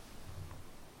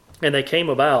 and they came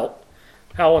about,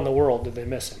 how in the world did they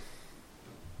miss him?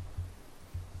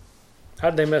 How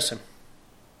did they miss him?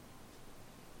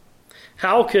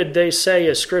 How could they say,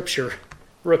 as Scripture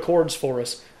records for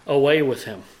us, away with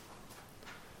him,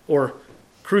 or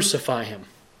crucify him,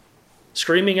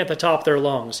 screaming at the top of their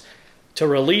lungs to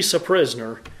release a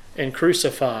prisoner and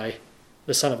crucify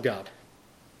the Son of God?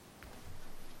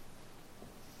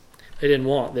 They didn't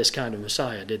want this kind of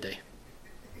Messiah, did they?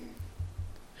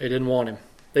 They didn't want him.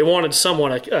 They wanted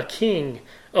someone, a king,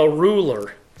 a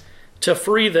ruler, to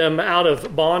free them out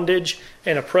of bondage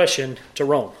and oppression to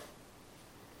Rome.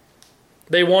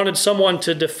 They wanted someone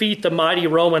to defeat the mighty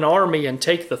Roman army and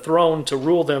take the throne to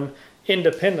rule them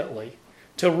independently,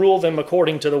 to rule them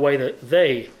according to the way that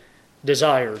they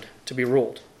desired to be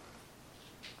ruled.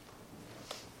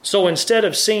 So instead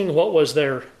of seeing what was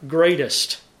their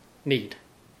greatest need,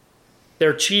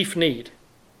 their chief need,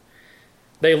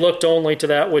 they looked only to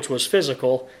that which was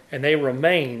physical, and they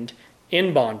remained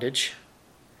in bondage,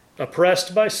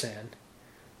 oppressed by sin,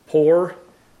 poor,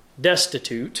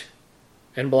 destitute,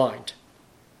 and blind.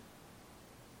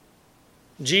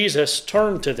 Jesus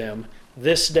turned to them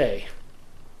this day,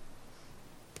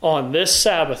 on this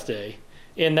Sabbath day,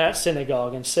 in that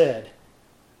synagogue, and said,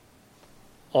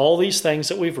 all these things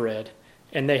that we've read,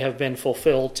 and they have been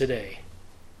fulfilled today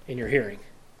in your hearing.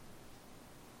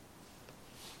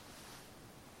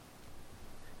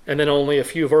 And then only a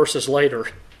few verses later,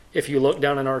 if you look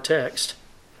down in our text,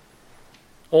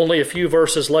 only a few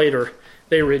verses later,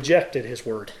 they rejected his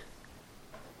word.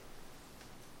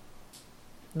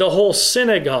 The whole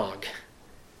synagogue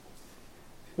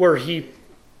where he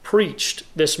preached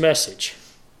this message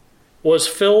was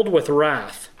filled with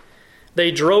wrath.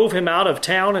 They drove him out of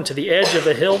town and to the edge of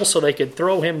the hill so they could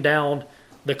throw him down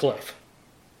the cliff,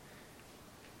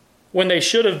 when they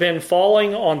should have been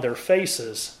falling on their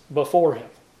faces before him.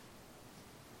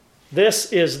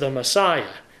 This is the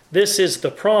Messiah. This is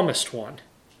the promised one.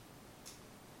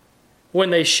 When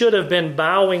they should have been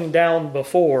bowing down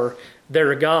before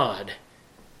their God,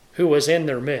 who was in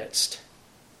their midst,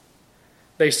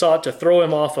 they sought to throw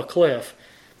him off a cliff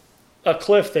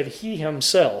that he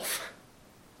himself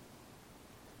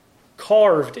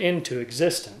carved into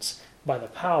existence by the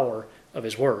power of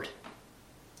his word.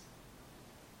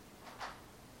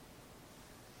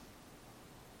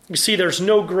 You see, there's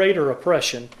no greater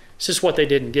oppression. This is what they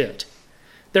didn't get.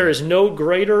 There is no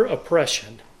greater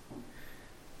oppression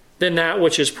than that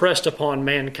which is pressed upon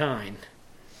mankind,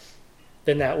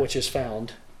 than that which is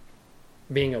found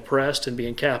being oppressed and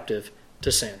being captive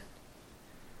to sin.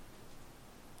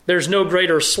 There's no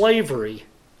greater slavery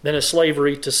than a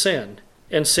slavery to sin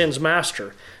and sin's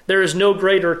master. There is no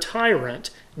greater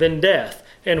tyrant than death.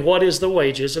 And what is the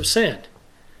wages of sin?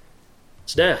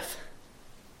 It's death.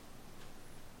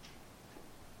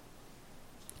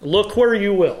 Look where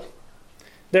you will.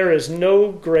 There is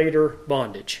no greater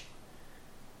bondage.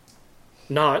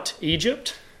 Not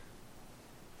Egypt,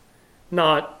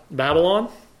 not Babylon,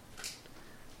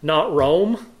 not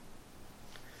Rome.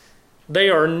 They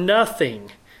are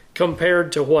nothing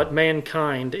compared to what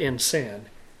mankind in sin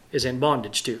is in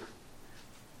bondage to.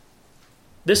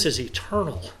 This is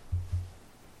eternal.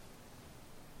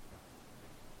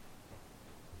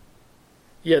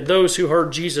 Yet those who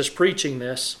heard Jesus preaching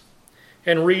this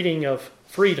and reading of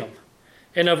freedom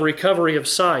and of recovery of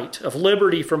sight, of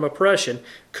liberty from oppression,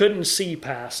 couldn't see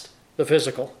past the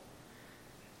physical.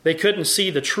 They couldn't see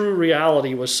the true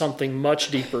reality was something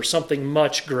much deeper, something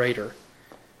much greater,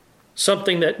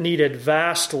 something that needed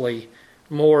vastly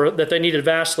more, that they needed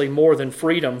vastly more than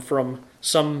freedom from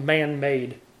some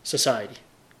man-made society.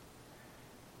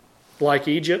 Like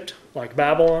Egypt, like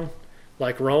Babylon,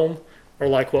 like Rome, or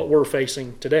like what we're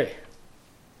facing today.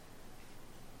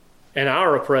 And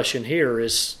our oppression here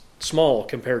is small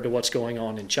compared to what's going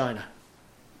on in China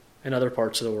and other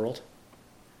parts of the world.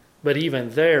 But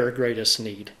even their greatest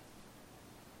need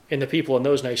in the people in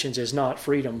those nations is not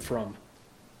freedom from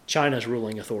China's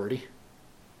ruling authority.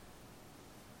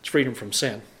 It's freedom from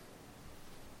sin.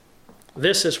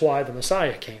 This is why the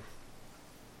Messiah came.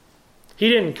 He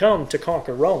didn't come to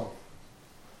conquer Rome.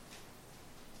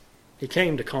 He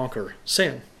came to conquer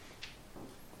sin.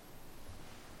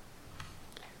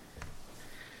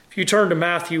 If you turn to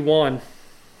Matthew 1,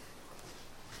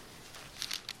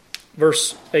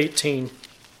 verse 18.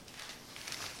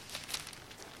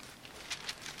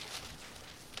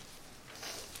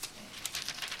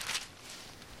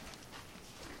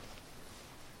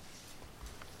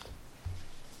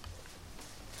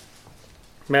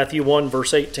 Matthew 1,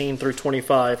 verse 18 through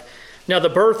 25. Now the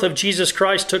birth of Jesus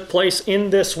Christ took place in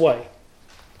this way.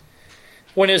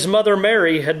 When his mother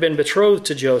Mary had been betrothed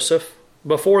to Joseph,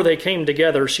 before they came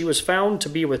together, she was found to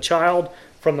be with child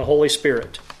from the Holy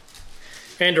Spirit.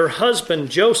 And her husband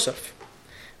Joseph,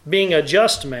 being a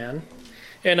just man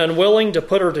and unwilling to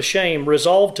put her to shame,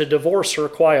 resolved to divorce her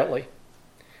quietly.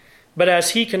 But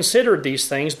as he considered these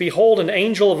things, behold, an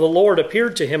angel of the Lord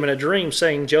appeared to him in a dream,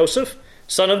 saying, Joseph,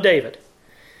 son of David,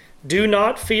 do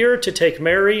not fear to take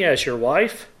Mary as your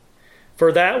wife,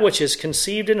 for that which is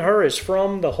conceived in her is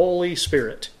from the Holy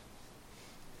Spirit.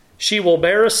 She will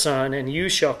bear a son, and you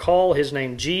shall call his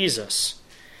name Jesus,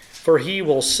 for he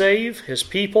will save his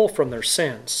people from their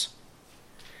sins.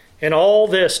 And all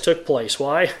this took place.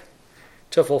 Why?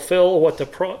 To fulfill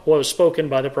what was spoken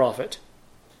by the prophet.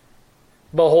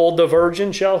 Behold, the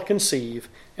virgin shall conceive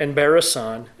and bear a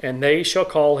son, and they shall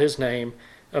call his name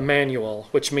Emmanuel,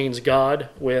 which means God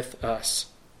with us.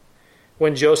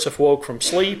 When Joseph woke from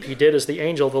sleep, he did as the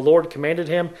angel of the Lord commanded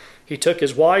him. He took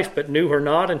his wife, but knew her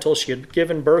not until she had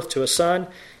given birth to a son,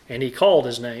 and he called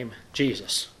his name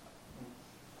Jesus.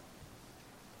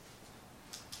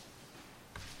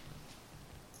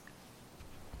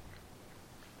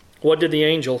 What did the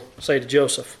angel say to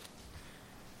Joseph?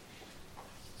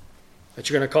 That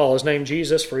you're going to call his name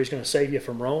Jesus, for he's going to save you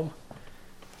from Rome?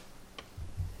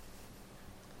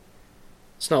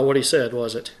 It's not what he said,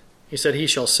 was it? He said he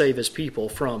shall save his people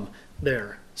from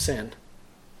their sin.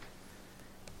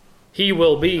 He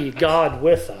will be God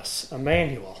with us,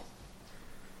 Emmanuel.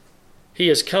 He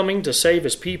is coming to save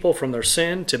his people from their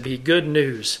sin, to be good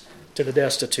news to the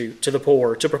destitute, to the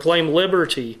poor, to proclaim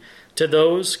liberty to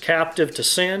those captive to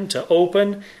sin, to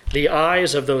open the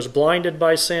eyes of those blinded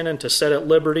by sin, and to set at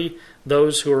liberty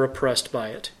those who are oppressed by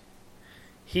it.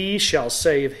 He shall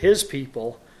save his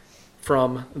people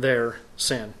from their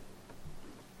sin.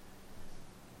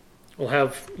 Well,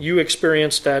 have you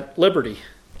experienced that liberty?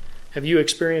 Have you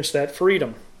experienced that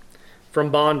freedom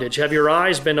from bondage? Have your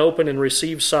eyes been opened and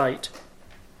received sight?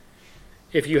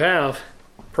 If you have,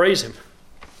 praise him.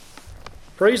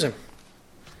 Praise him.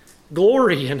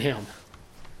 Glory in him.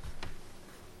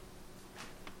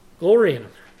 Glory in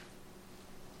him.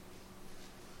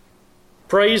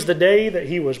 Praise the day that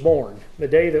he was born, the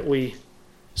day that we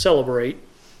celebrate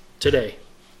today.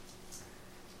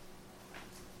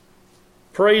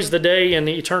 Praise the day in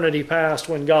the eternity past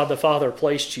when God the Father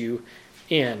placed you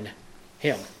in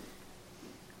him.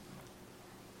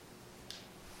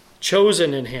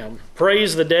 Chosen in him.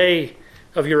 Praise the day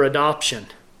of your adoption,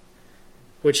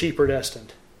 which he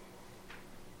predestined.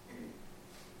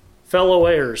 Fellow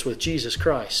heirs with Jesus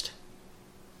Christ.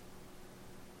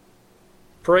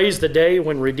 Praise the day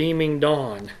when redeeming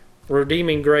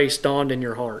grace dawned in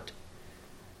your heart.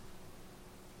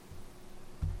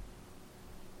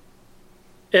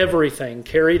 Everything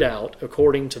carried out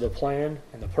according to the plan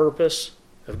and the purpose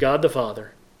of God the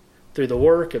Father through the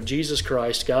work of Jesus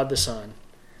Christ, God the Son,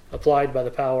 applied by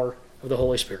the power of the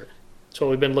Holy Spirit. That's what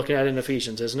we've been looking at in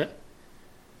Ephesians, isn't it?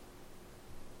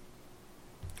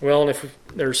 Well, and if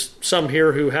there's some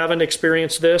here who haven't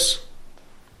experienced this,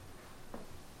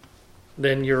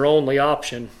 then your only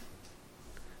option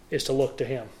is to look to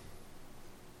him.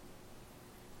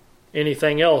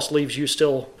 Anything else leaves you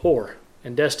still poor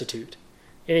and destitute.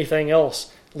 Anything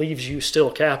else leaves you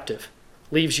still captive,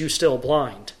 leaves you still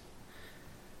blind.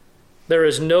 There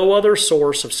is no other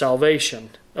source of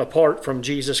salvation apart from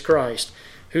Jesus Christ,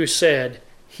 who said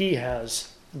he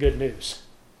has good news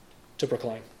to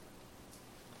proclaim.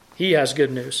 He has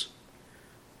good news.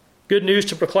 Good news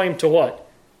to proclaim to what?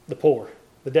 The poor,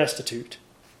 the destitute,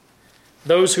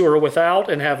 those who are without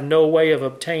and have no way of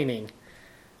obtaining.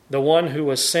 The one who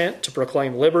was sent to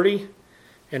proclaim liberty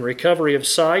and recovery of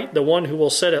sight, the one who will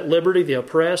set at liberty the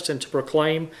oppressed and to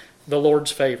proclaim the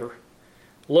Lord's favor.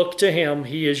 Look to him.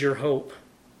 He is your hope.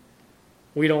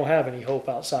 We don't have any hope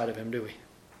outside of him, do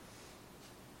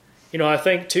we? I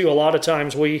think too, a lot of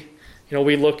times we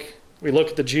look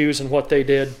at the Jews and what they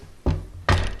did,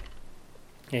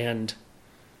 and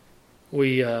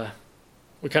we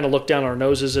kind of look down our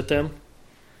noses at them,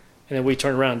 and then we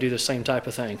turn around and do the same type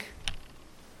of thing.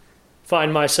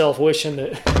 Find myself wishing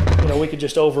that we could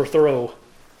just overthrow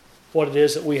what it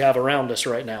is that we have around us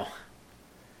right now.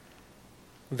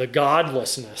 The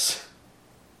godlessness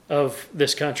of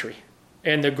this country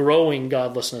and the growing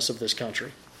godlessness of this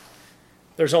country.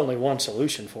 There's only one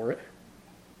solution for it.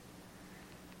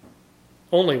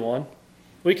 Only one.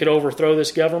 We could overthrow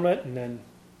this government and then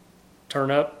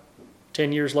turn up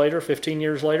 10 years later, 15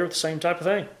 years later, the same type of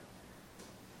thing.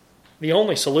 The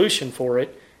only solution for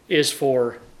it is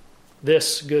for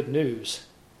this good news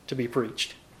to be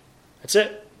preached. That's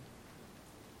it.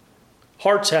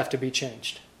 Hearts have to be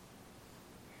changed.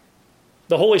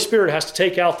 The Holy Spirit has to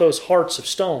take out those hearts of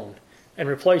stone and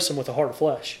replace them with a heart of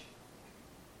flesh.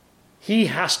 He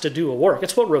has to do a work.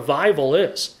 That's what revival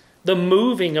is. The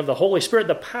moving of the Holy Spirit,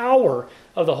 the power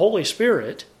of the Holy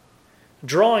Spirit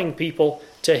drawing people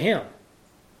to him.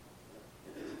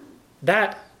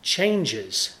 That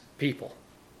changes people.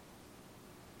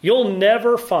 You'll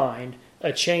never find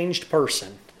a changed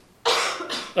person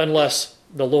unless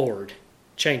the Lord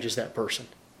changes that person.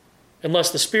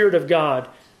 Unless the Spirit of God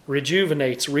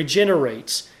rejuvenates,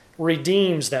 regenerates,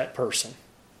 redeems that person.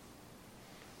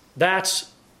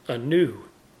 That's a new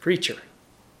creature.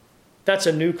 That's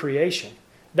a new creation.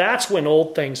 That's when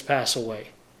old things pass away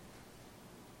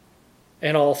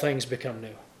and all things become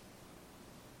new.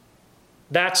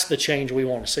 That's the change we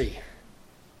want to see.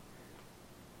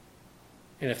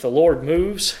 And if the Lord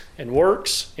moves and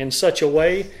works in such a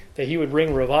way that he would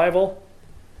bring revival,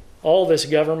 all this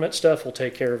government stuff will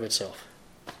take care of itself.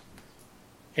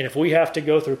 And if we have to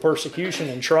go through persecution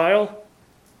and trial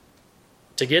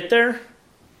to get there,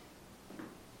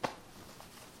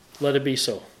 let it be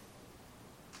so.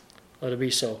 Let it be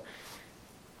so.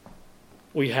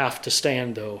 We have to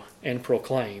stand, though, and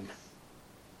proclaim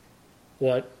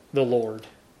what the Lord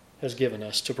has given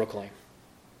us to proclaim.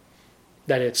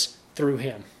 That it's through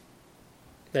him.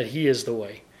 That he is the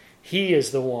way. He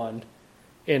is the one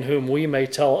in whom we may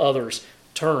tell others,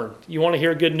 turn. You want to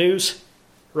hear good news?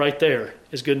 Right there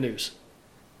is good news.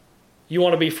 You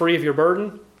want to be free of your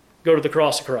burden? Go to the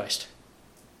cross of Christ.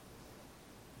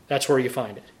 That's where you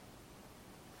find it.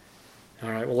 All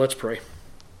right, well, let's pray.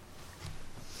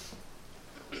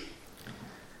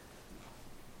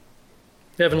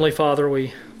 Heavenly Father,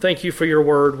 we thank you for your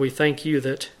word. We thank you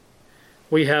that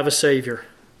we have a Savior.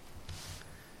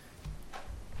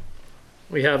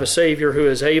 We have a Savior who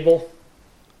is able.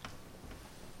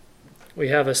 We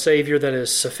have a Savior that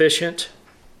is sufficient.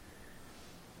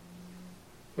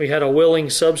 We had a willing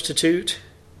substitute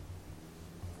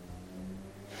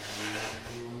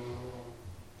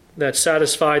that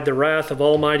satisfied the wrath of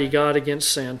Almighty God against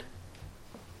sin.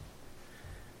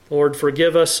 Lord,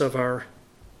 forgive us of our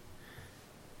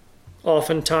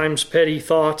oftentimes petty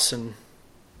thoughts and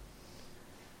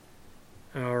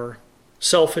our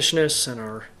selfishness and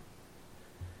our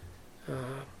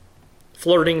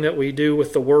flirting that we do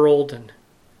with the world and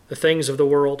the things of the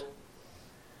world.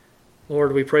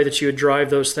 Lord, we pray that you would drive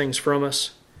those things from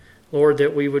us. Lord,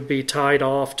 that we would be tied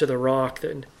off to the rock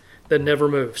that never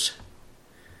moves.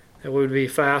 That we would be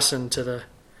fastened to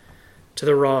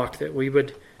the rock. That we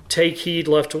would take heed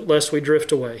lest we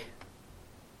drift away.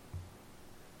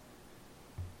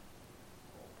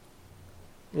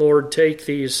 Lord, take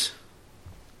these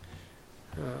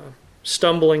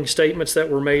stumbling statements that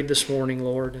were made this morning,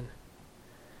 Lord, and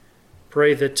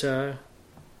pray that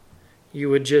you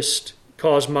would just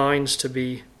cause minds to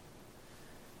be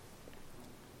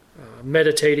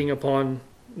meditating upon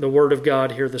the Word of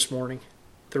God here this morning,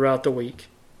 throughout the week.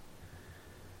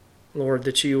 Lord,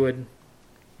 that you would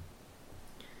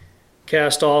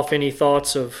cast off any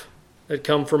thoughts that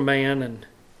come from man and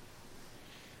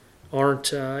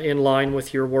aren't in line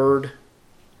with your Word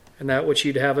and that which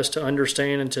you'd have us to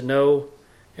understand and to know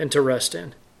and to rest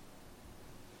in.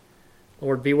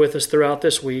 Lord, be with us throughout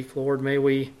this week. Lord, may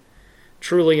we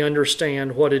truly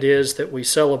understand what it is that we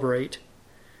celebrate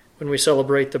when we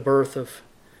celebrate the birth of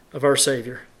our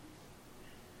Savior.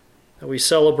 That we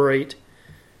celebrate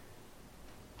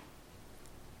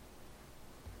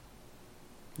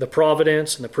the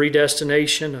providence and the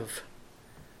predestination of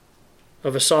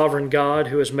a sovereign God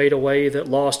who has made a way that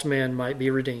lost men might be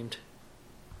redeemed.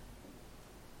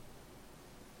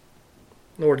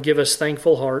 Lord, give us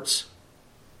thankful hearts.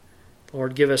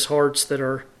 Lord, give us hearts that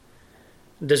are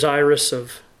desirous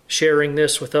of sharing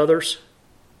this with others.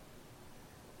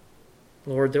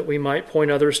 Lord, that we might point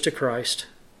others to Christ.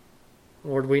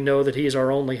 Lord, we know that he is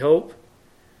our only hope.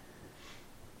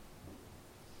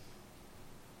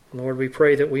 Lord, we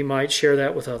pray that we might share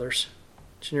that with others.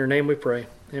 It's in your name we pray.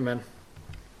 Amen.